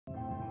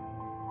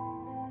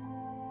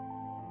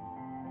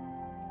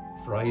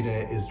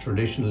Friday is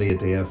traditionally a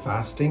day of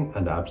fasting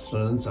and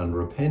abstinence and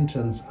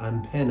repentance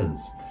and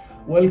penance.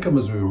 Welcome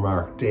as we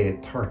mark day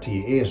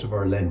 38 of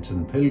our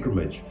Lenten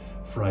pilgrimage,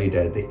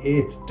 Friday the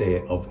 8th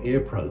day of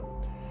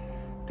April.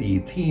 The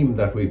theme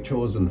that we've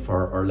chosen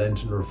for our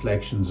Lenten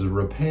reflections is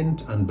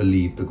repent and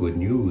believe the good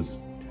news.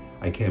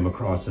 I came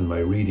across in my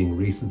reading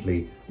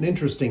recently an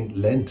interesting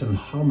Lenten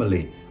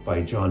homily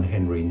by John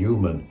Henry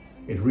Newman.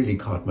 It really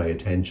caught my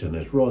attention.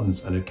 It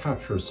runs and it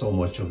captures so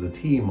much of the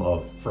theme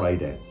of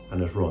Friday,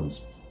 and it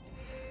runs.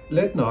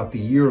 Let not the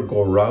year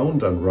go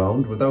round and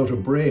round without a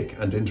break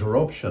and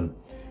interruption.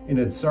 In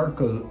its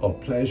circle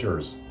of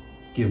pleasures,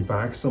 give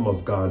back some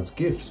of God's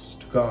gifts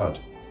to God,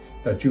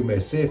 that you may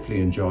safely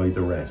enjoy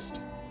the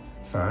rest.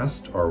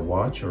 Fast or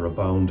watch or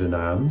abound in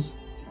alms,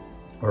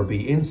 or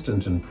be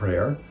instant in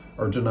prayer,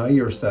 or deny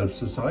yourself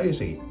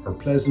society, or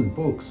pleasant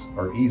books,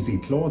 or easy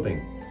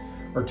clothing,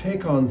 or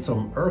take on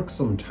some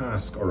irksome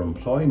task or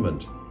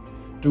employment.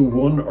 Do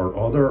one or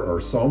other or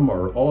some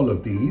or all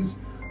of these,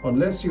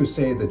 unless you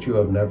say that you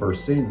have never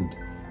sinned,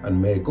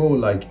 and may go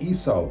like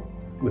Esau,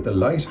 with a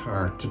light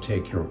heart to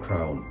take your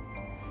crown.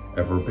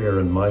 Ever bear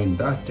in mind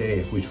that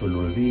day which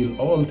will reveal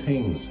all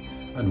things,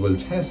 and will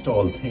test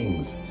all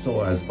things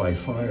so as by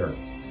fire,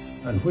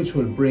 and which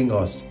will bring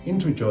us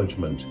into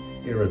judgment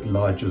ere it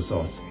lodges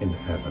us in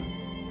heaven.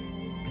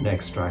 An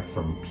extract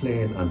from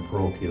Plain and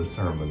Parochial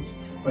Sermons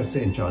by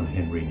St. John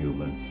Henry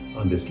Newman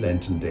on this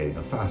Lenten day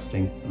of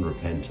fasting and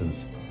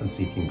repentance and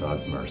seeking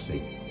God's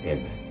mercy.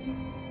 Amen.